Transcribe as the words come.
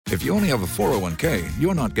If you only have a 401k,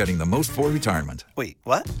 you're not getting the most for retirement. Wait,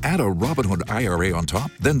 what? Add a Robinhood IRA on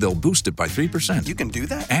top, then they'll boost it by 3%. You can do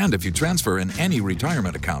that? And if you transfer in any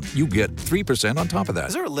retirement account, you get 3% on top of that.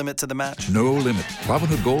 Is there a limit to the match? No limit.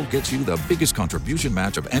 Robinhood Gold gets you the biggest contribution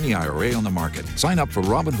match of any IRA on the market. Sign up for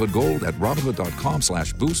Robinhood Gold at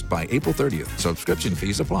Robinhood.com/boost by April 30th. Subscription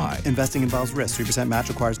fees apply. Investing involves risk. 3% match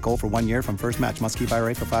requires gold for 1 year from first match. Must keep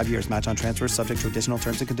IRA for 5 years. Match on transfers subject to additional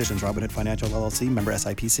terms and conditions. Robinhood Financial LLC, member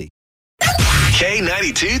SIPC.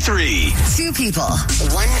 K92-3. Two people,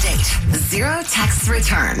 one date, 0 texts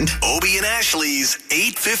returned. Obie and Ashley's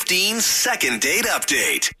 8:15 second date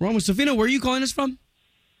update. Wrong with Sofina. Where are you calling us from?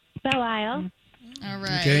 Belle Isle. All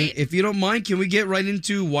right. Okay. If you don't mind, can we get right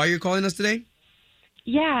into why you're calling us today?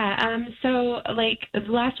 Yeah, so,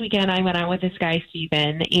 last weekend I went out with this guy,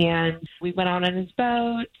 Steven, and we went out on his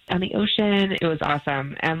boat on the ocean. It was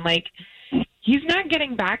awesome. And, he's not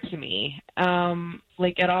getting back to me,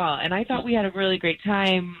 at all. And I thought we had a really great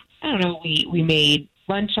time. I don't know, we made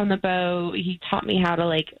lunch on the boat. He taught me how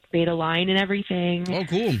to, bait a line and everything. Oh,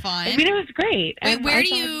 cool. Fun. I mean, it was great. Wait,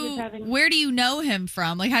 where do you know him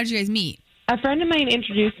from? How did you guys meet? A friend of mine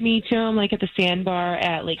introduced me to him, at the sandbar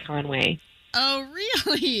at Lake Conway. Oh,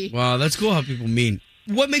 really? Wow, that's cool how people meet.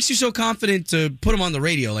 What makes you so confident to put him on the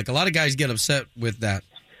radio? A lot of guys get upset with that.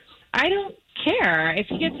 I don't care if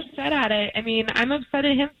he gets upset at it. I mean, I'm upset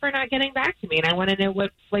at him for not getting back to me, and I want to know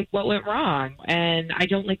what went wrong. And I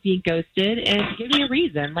don't like being ghosted. And give me a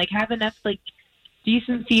reason. Have enough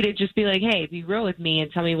decency to just be like, hey, be real with me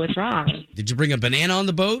and tell me what's wrong. Did you bring a banana on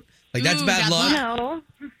the boat? That's bad luck. No.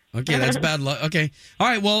 Okay, that's bad luck. Okay. All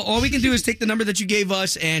right, well, all we can do is take the number that you gave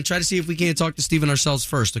us and try to see if we can't talk to Steven ourselves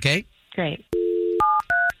first, okay? Great.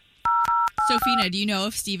 Sofina, do you know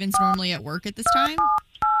if Steven's normally at work at this time?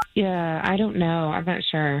 Yeah, I don't know. I'm not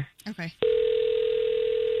sure. Okay.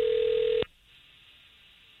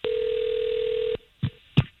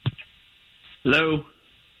 Hello?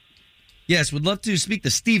 Yes, would love to speak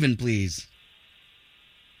to Steven, please.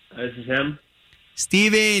 This is him.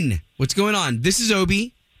 Steven, what's going on? This is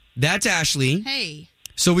Obie. That's Ashley. Hey.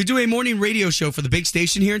 So we do a morning radio show for the big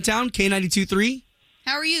station here in town, K92.3.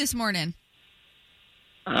 How are you this morning?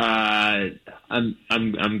 I'm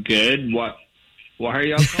good. Why are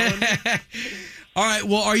y'all calling me? All right,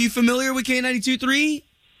 well, are you familiar with K92.3?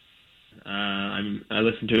 I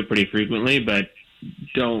listen to it pretty frequently, but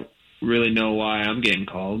don't really know why I'm getting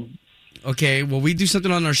called. Okay, well, we do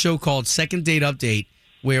something on our show called Second Date Update,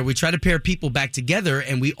 where we try to pair people back together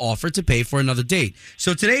and we offer to pay for another date.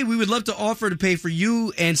 So today we would love to offer to pay for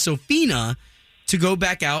you and Sofina to go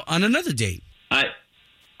back out on another date.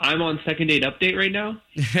 I'm on Second Date Update right now?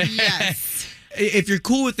 Yes. If you're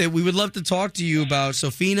cool with it, we would love to talk to you about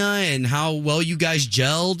Sofina and how well you guys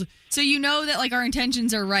gelled. So you know that our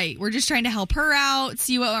intentions are right. We're just trying to help her out,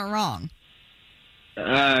 see what went wrong.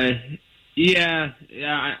 Yeah,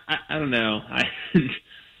 I don't know.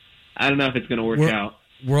 I don't know if it's going to work out.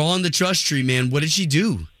 We're all on the trust tree, man. What did she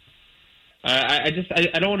do? I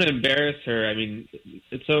don't want to embarrass her. I mean,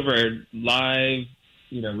 it's over live,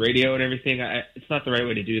 radio and everything. It's not the right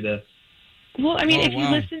way to do this. Well, I mean, if you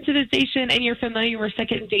listen to the station and you're familiar with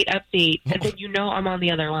Second Date Update, then you know I'm on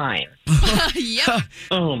the other line. Yep.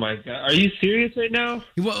 Oh, my God. Are you serious right now?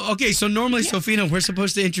 Well, okay, so normally, Sofina, we're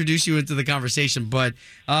supposed to introduce you into the conversation, but,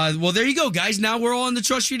 there you go, guys. Now we're all on the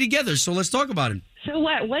trust tree together, so let's talk about it. So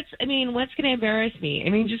what? What's going to embarrass me? I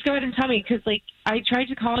mean, just go ahead and tell me, because, I tried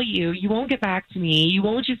to call you. You won't get back to me. You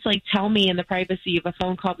won't just, tell me in the privacy of a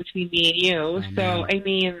phone call between me and you. Oh, so, I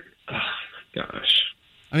mean... Oh, my gosh.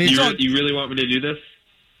 I mean, you really want me to do this?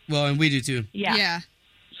 Well, and we do, too. Yeah.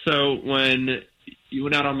 So when you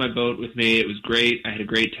went out on my boat with me, it was great. I had a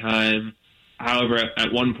great time. However,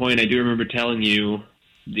 at one point, I do remember telling you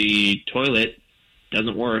the toilet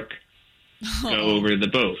doesn't work. Go over the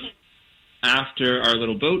boat. After our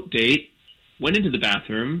little boat date, went into the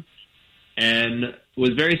bathroom and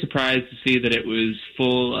was very surprised to see that it was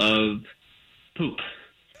full of poop.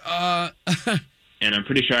 And I'm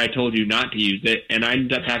pretty sure I told you not to use it, and I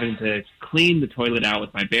ended up having to clean the toilet out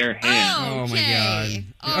with my bare hands. Oh my God.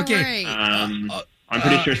 All okay. Right. I'm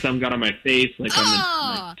pretty sure some got on my face, on the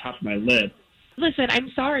top of my lip. Listen,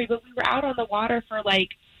 I'm sorry, but we were out on the water for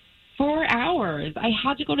 4 hours. I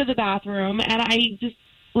had to go to the bathroom, and I just,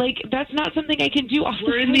 that's not something I can do off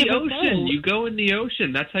We're the in side the of a ocean. boat. You go in the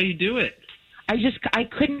ocean. That's how you do it. I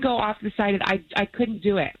couldn't go off the side of I couldn't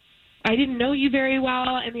do it. I didn't know you very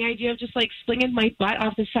well, and the idea of just slinging my butt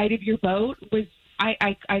off the side of your boat was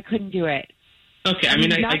I couldn't do it. Okay, I mean,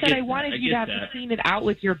 not I that get I wanted that. you to have to clean it out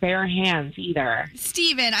with your bare hands either.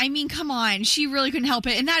 Steven, I mean, come on. She really couldn't help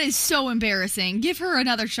it, and that is so embarrassing. Give her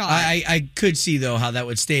another shot. I could see, though, how that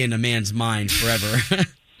would stay in a man's mind forever.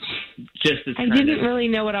 Just as I didn't really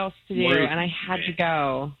know what else to do, and I had to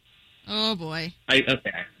go. Oh, boy.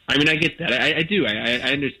 Okay. I mean, I get that. I do.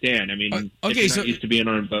 I understand. I mean, okay, if you're so not used to being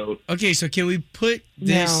on a boat. Okay, so can we put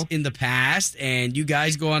this in the past and you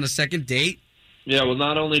guys go on a second date? Yeah, well,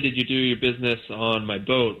 not only did you do your business on my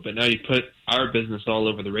boat, but now you put our business all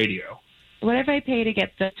over the radio. What if I pay to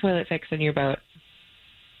get the toilet fixed on your boat?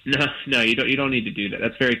 No, you don't. You don't need to do that.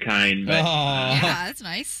 That's very kind. But, Yeah, that's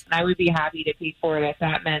nice. I would be happy to pay for it if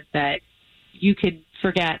that meant that you could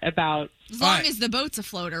forget about. As long as the boat's a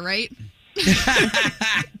floater, right?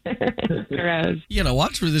 Gross. You gotta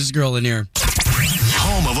watch for this girl in here.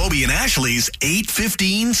 Home of Obie and Ashley's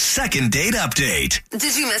 8:15 second date update.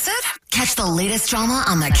 Did you miss it? Catch the latest drama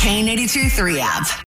on the K82 3 app.